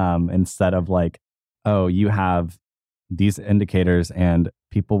chance, instead of like, oh, you have these indicators and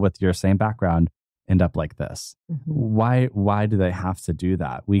people with your same background end up like this. Why do they have to do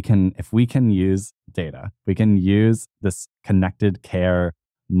that? If we can use data, we can use this connected care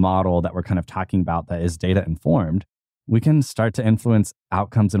model that we're kind of talking about that is data informed, we can start to influence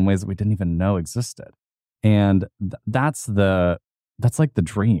outcomes in ways that we didn't even know existed. And that's like the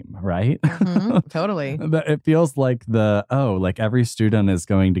dream, right? Totally. It feels like like every student is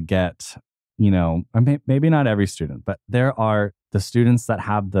going to get, maybe not every student, but there are the students that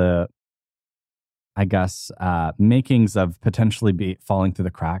have the, I guess, makings of potentially be falling through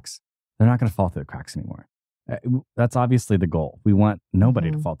the cracks. They're not going to fall through the cracks anymore. That's obviously the goal. We want nobody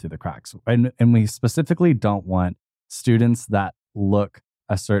to fall through the cracks. And we specifically don't want students that look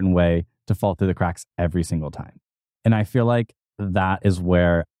a certain way to fall through the cracks every single time. And I feel like that is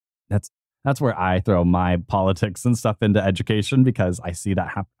where that's where I throw my politics and stuff into education, because I see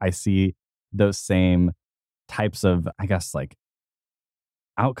that I see those same types of, I guess, like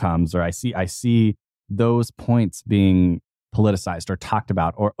outcomes, or I see those points being politicized or talked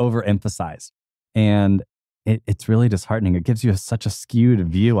about or overemphasized. And it's really disheartening. It gives you such a skewed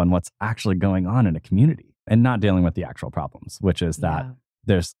view on what's actually going on in a community and not dealing with the actual problems, which is that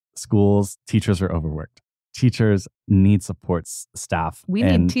there's schools, teachers are overworked. Teachers need support staff. We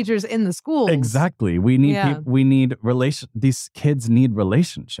need teachers in the schools. Exactly. We need these kids need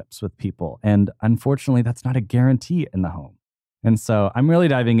relationships with people. And unfortunately, that's not a guarantee in the home. And so I'm really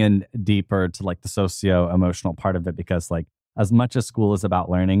diving in deeper to like the socio-emotional part of it, because like as much as school is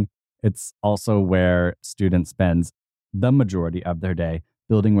about learning, it's also where students spend the majority of their day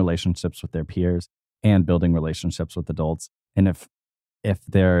building relationships with their peers and building relationships with adults. And if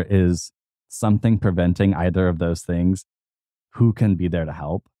there is something preventing either of those things, who can be there to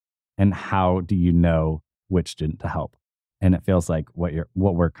help? And how do you know which student to help? And it feels like what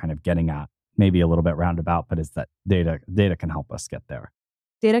we're kind of getting at, maybe a little bit roundabout, but is that data can help us get there.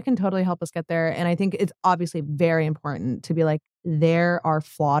 Data can totally help us get there. And I think it's obviously very important to be like, there are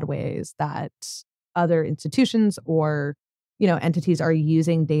flawed ways that other institutions or, entities are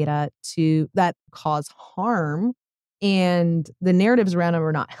using data that cause harm. And the narratives around them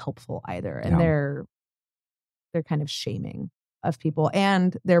are not helpful either. And they're kind of shaming of people.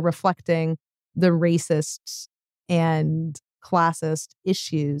 And they're reflecting the racist and classist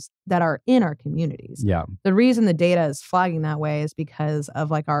issues that are in our communities. Yeah. The reason the data is flagging that way is because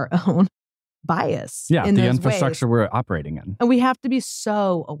of like our own bias. Yeah. In the those infrastructure ways. we're operating in. And we have to be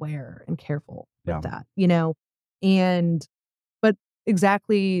so aware and careful with that, but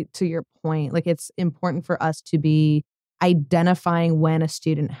exactly to your point, like it's important for us to be identifying when a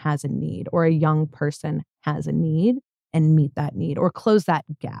student has a need or a young person has a need and meet that need or close that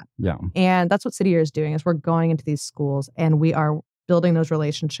gap. Yeah. And that's what City Year is doing is we're going into these schools and we are building those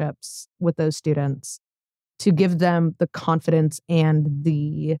relationships with those students to give them the confidence and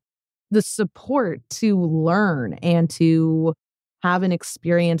the support to learn and to have an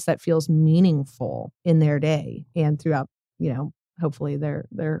experience that feels meaningful in their day and throughout, hopefully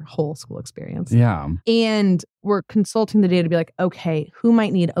their whole school experience. Yeah. And we're consulting the data to be like, okay, who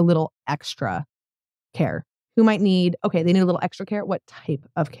might need a little extra care? Who might need, they need a little extra care. What type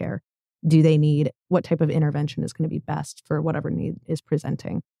of care do they need? What type of intervention is going to be best for whatever need is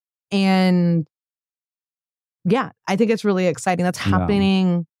presenting? And yeah, I think it's really exciting. That's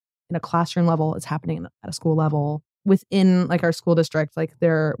happening in a classroom level. It's happening at a school level. Within like our school district,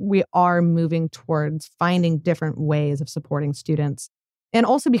 we are moving towards finding different ways of supporting students. And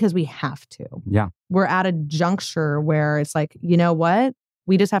also because we have to. Yeah. We're at a juncture where it's like, you know what?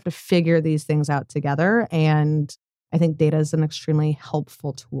 We just have to figure these things out together. And I think data is an extremely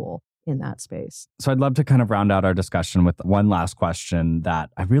helpful tool in that space. So I'd love to kind of round out our discussion with one last question that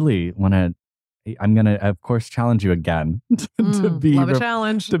I really want to, I'm going to, of course, challenge you again to be love a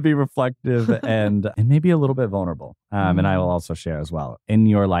challenge. To be reflective and maybe a little bit vulnerable. And I will also share as well. In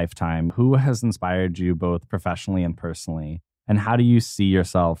your lifetime, who has inspired you both professionally and personally? And how do you see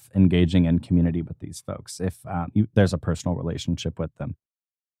yourself engaging in community with these folks if there's a personal relationship with them?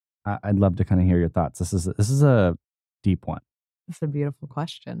 I'd love to kind of hear your thoughts. This is a deep one. That's a beautiful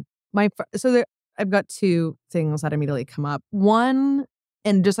question. I've got two things that immediately come up. One,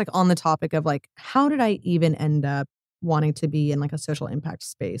 and just like on the topic of like, how did I even end up wanting to be in like a social impact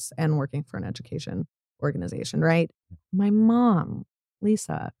space and working for an education organization, right? My mom,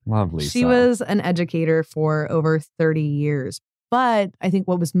 Lisa. Love Lisa. She was an educator for over 30 years. But I think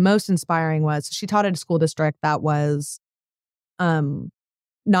what was most inspiring was she taught at a school district that was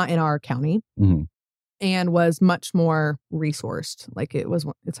not in our county and was much more resourced. Like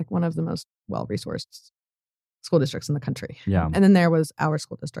it's like one of the most well-resourced school districts in the country. Yeah. And then there was our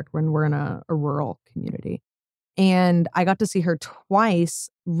school district when we're in a rural community. And I got to see her twice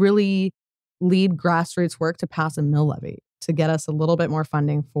really lead grassroots work to pass a mill levy to get us a little bit more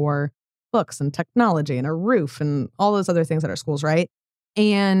funding for books and technology and a roof and all those other things at our schools, right?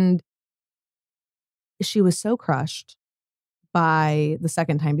 And she was so crushed by the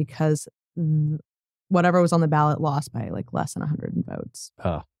second time because whatever was on the ballot lost by like less than 100 votes.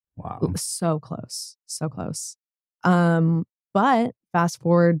 Oh, wow. So close. So close. But fast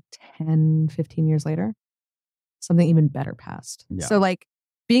forward 10, 15 years later, something even better passed. Yeah. So like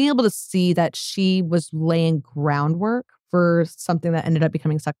being able to see that she was laying groundwork for something that ended up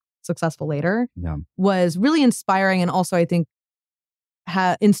becoming successful later was really inspiring. And also I think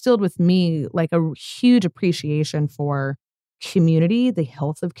instilled with me like a huge appreciation for community, the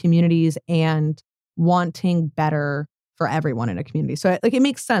health of communities, and wanting better for everyone in a community. So like it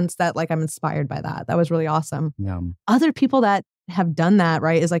makes sense that like I'm inspired by that. That was really awesome. Yeah. Other people that have done that,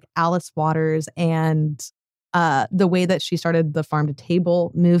 right, is like Alice Waters and the way that she started the farm to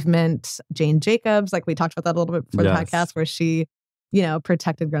table movement, Jane Jacobs, like we talked about that a little bit before the podcast, where she,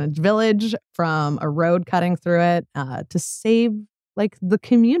 protected Greenwich Village from a road cutting through it to save like the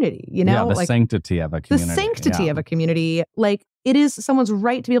community, the like sanctity of a community. The sanctity of a community. Like it is someone's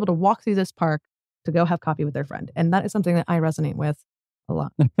right to be able to walk through this park to go have coffee with their friend. And that is something that I resonate with a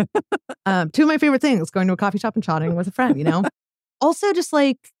lot. Two of my favorite things, going to a coffee shop and chatting with a friend, Also just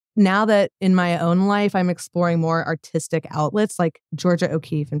like now that in my own life, I'm exploring more artistic outlets like Georgia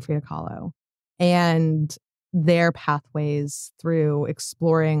O'Keeffe and Frida Kahlo and their pathways through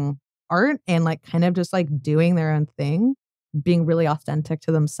exploring art and like kind of just like doing their own thing, being really authentic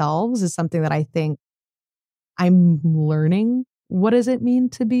to themselves is something that I think I'm learning. What does it mean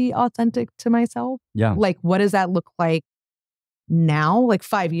to be authentic to myself? Yeah. Like, what does that look like now? Like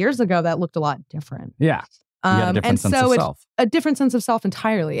 5 years ago, that looked a lot different. Yeah. You got a different sense of self. A different sense of self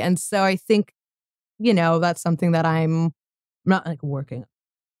entirely. And so I think, that's something that I'm not like working,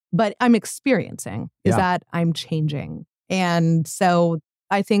 but I'm experiencing is that I'm changing. And so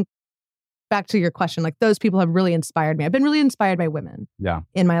I think back to your question, like those people have really inspired me. I've been really inspired by women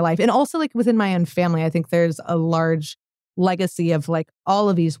in my life. And also like within my own family, I think there's a large legacy of like all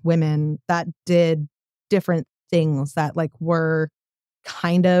of these women that did different things that like were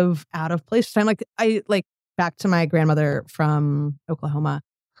kind of out of place. I'm like, back to my grandmother from Oklahoma.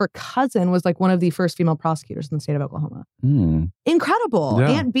 Her cousin was like one of the first female prosecutors in the state of Oklahoma. Incredible. Yeah.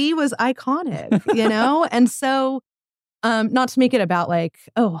 Aunt B was iconic, And so not to make it about like,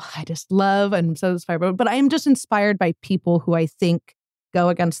 I just love and so inspired, but I am just inspired by people who I think go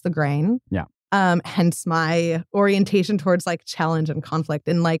against the grain. Yeah. Hence my orientation towards like challenge and conflict.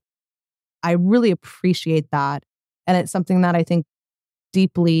 And like, I really appreciate that. And it's something that I think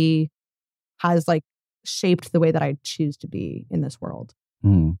deeply has like shaped the way that I choose to be in this world.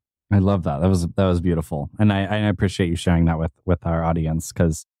 I love that. That was beautiful. And I appreciate you sharing that with our audience,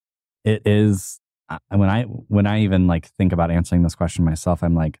 because it is, when I even like think about answering this question myself,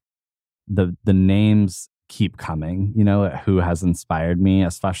 I'm like, the names keep coming, who has inspired me,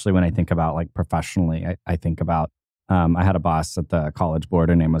 especially when I think about like professionally. I think about, I had a boss at the college board.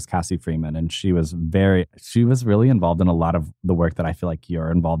 Her name was Cassie Freeman, and she was really involved in a lot of the work that I feel like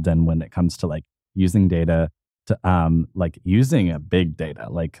you're involved in when it comes to like using data to, like using a big data.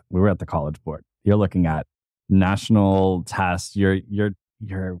 Like we were at the college board. You're looking at national tests.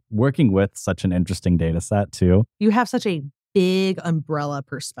 You're working with such an interesting data set too. You have such a big umbrella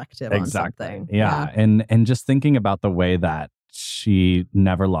perspective on something. Yeah. And just thinking about the way that she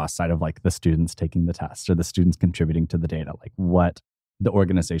never lost sight of like the students taking the test or the students contributing to the data, like what the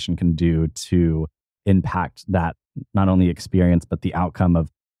organization can do to impact that, not only experience, but the outcome of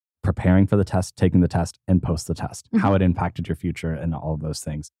preparing for the test, taking the test, and post the test, how it impacted your future and all of those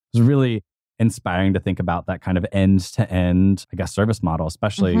things. It was really inspiring to think about that kind of end-to-end, I guess, service model,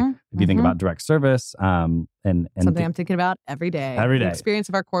 especially if you think about direct service. And something I'm thinking about every day. Every day. The experience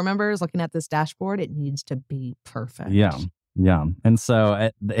of our core members looking at this dashboard, it needs to be perfect. Yeah. And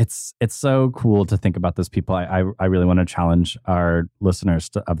so it's so cool to think about those people. I really want to challenge our listeners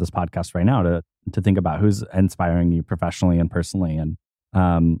of this podcast right now to think about who's inspiring you professionally and personally.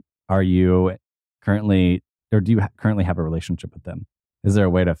 And are you currently, or do you currently have a relationship with them? Is there a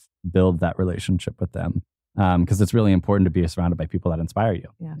way to build that relationship with them? Because it's really important to be surrounded by people that inspire you.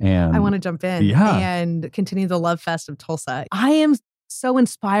 Yeah. And I want to jump in and continue the Love Fest of Tulsa. I am so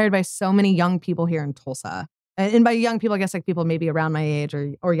inspired by so many young people here in Tulsa. And by young people, I guess like people maybe around my age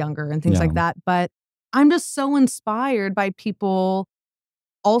or younger and things like that. But I'm just so inspired by people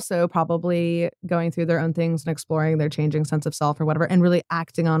also probably going through their own things and exploring their changing sense of self or whatever, and really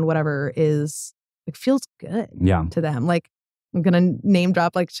acting on whatever is like feels good to them. Like I'm going to name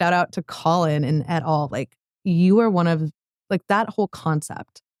drop, like shout out to Colin and et al. Like you are one of, like that whole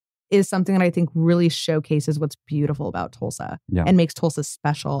concept is something that I think really showcases what's beautiful about Tulsa and makes Tulsa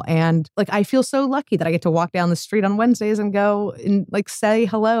special. And like, I feel so lucky that I get to walk down the street on Wednesdays and go and like say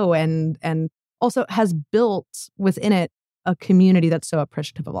hello, and also has built within it a community that's so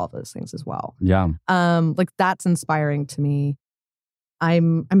appreciative of all those things as well. Yeah. Like that's inspiring to me.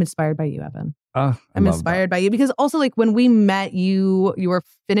 I'm inspired by you, Evan. I'm inspired by you because also like when we met you were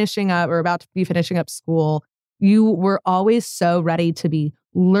finishing up or about to be finishing up school. You were always so ready to be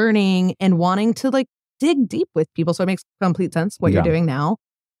learning and wanting to like dig deep with people. So it makes complete sense what you're doing now.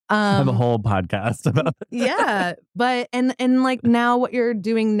 I have a whole podcast about it. Yeah. But and like now what you're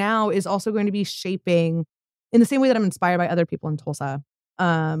doing now is also going to be shaping in the same way that I'm inspired by other people in Tulsa.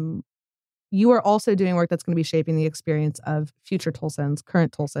 You are also doing work that's going to be shaping the experience of future Tulsans,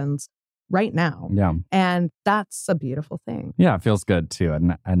 current Tulsans right now. Yeah. And that's a beautiful thing. Yeah, it feels good too.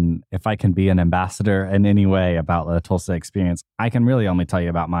 And if I can be an ambassador in any way about the Tulsa experience, I can really only tell you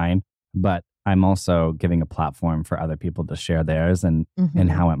about mine, but I'm also giving a platform for other people to share theirs and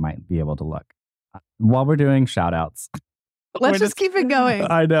how it might be able to look. While we're doing shout outs. Let's just keep it going.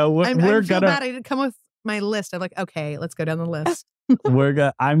 I know. I feel bad I didn't come with my list. I'm like, okay, let's go down the list.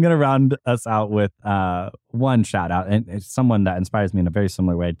 I'm gonna round us out with one shout out, and it's someone that inspires me in a very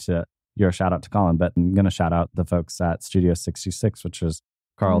similar way to your shout out to Colin. But I'm gonna shout out the folks at Studio 66, which is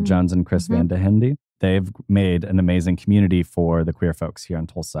Carl Jones and Chris Van de Hindi. They've made an amazing community for the queer folks here in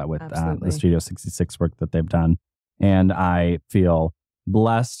Tulsa with the Studio 66 work that they've done, and I feel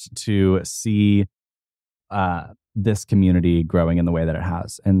blessed to see this community growing in the way that it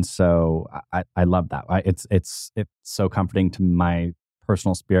has. And so I love that. It's so comforting to my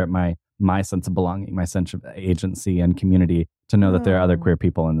personal spirit, my sense of belonging, my sense of agency and community to know that there are other queer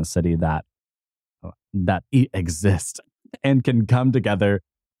people in the city that exist and can come together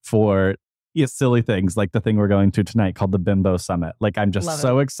for silly things like the thing we're going to tonight called the Bimbo Summit. Like I'm just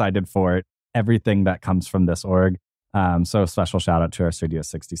so excited for it. Everything that comes from this org. So a special shout out to our Studio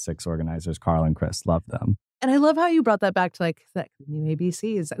 66 organizers, Carl and Chris. Love them. And I love how you brought that back to like the new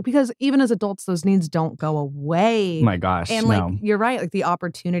ABCs, because even as adults, those needs don't go away. My gosh. And like, you're right. Like the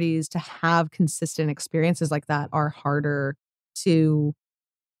opportunities to have consistent experiences like that are harder to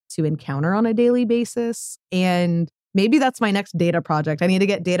encounter on a daily basis. And maybe that's my next data project. I need to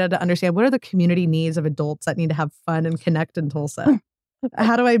get data to understand what are the community needs of adults that need to have fun and connect in Tulsa.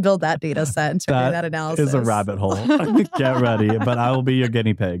 How do I build that data set and check that analysis? Is a rabbit hole. Get ready, but I will be your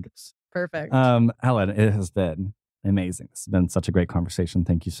guinea pig. Perfect. Helen, it has been Amazing. This has been such a great conversation.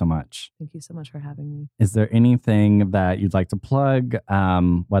 Thank you so much. Thank you so much for having me. Is there anything that you'd like to plug?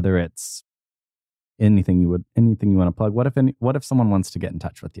 Whether it's anything you want to plug? What if someone wants to get in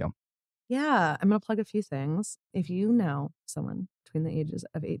touch with you? Yeah, I'm going to plug a few things. If you know someone between the ages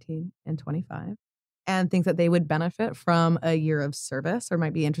of 18 and 25 and think that they would benefit from a year of service or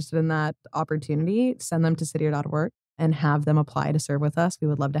might be interested in that opportunity, send them to cityyear.org and have them apply to serve with us. We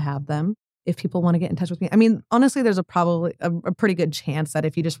would love to have them. If people want to get in touch with me, I mean, honestly, there's probably a pretty good chance that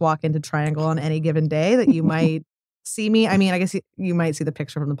if you just walk into Triangle on any given day that you might see me. I mean, I guess you might see the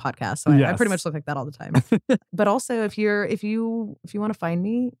picture from the podcast. So I pretty much look like that all the time. But also if you want to find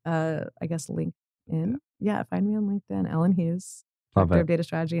me, I guess LinkedIn. Yeah, find me on LinkedIn, Ellen Hughes, Director of Data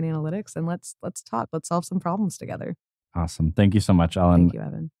Strategy and Analytics. And let's talk. Let's solve some problems together. Awesome. Thank you so much, Ellen. Thank you,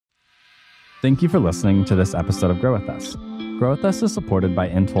 Evan. Thank you for listening to this episode of Grow With Us. Grow With Us is supported by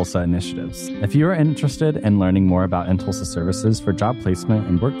In-Tulsa Initiatives. If you are interested in learning more about In-Tulsa services for job placement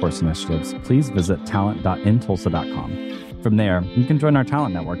and workforce initiatives, please visit talent.intulsa.com. From there, you can join our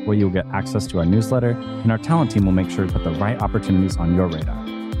talent network where you'll get access to our newsletter, and our talent team will make sure to put the right opportunities on your radar.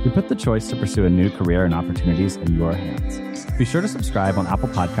 We put the choice to pursue a new career and opportunities in your hands. Be sure to subscribe on Apple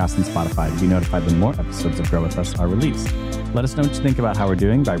Podcasts and Spotify to be notified when more episodes of Grow With Us are released. Let us know what you think about how we're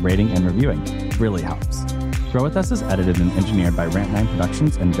doing by rating and reviewing. It really helps. Grow With Us is edited and engineered by Rant9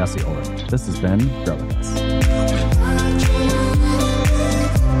 Productions and Jesse Ulrich. This has been Grow With Us.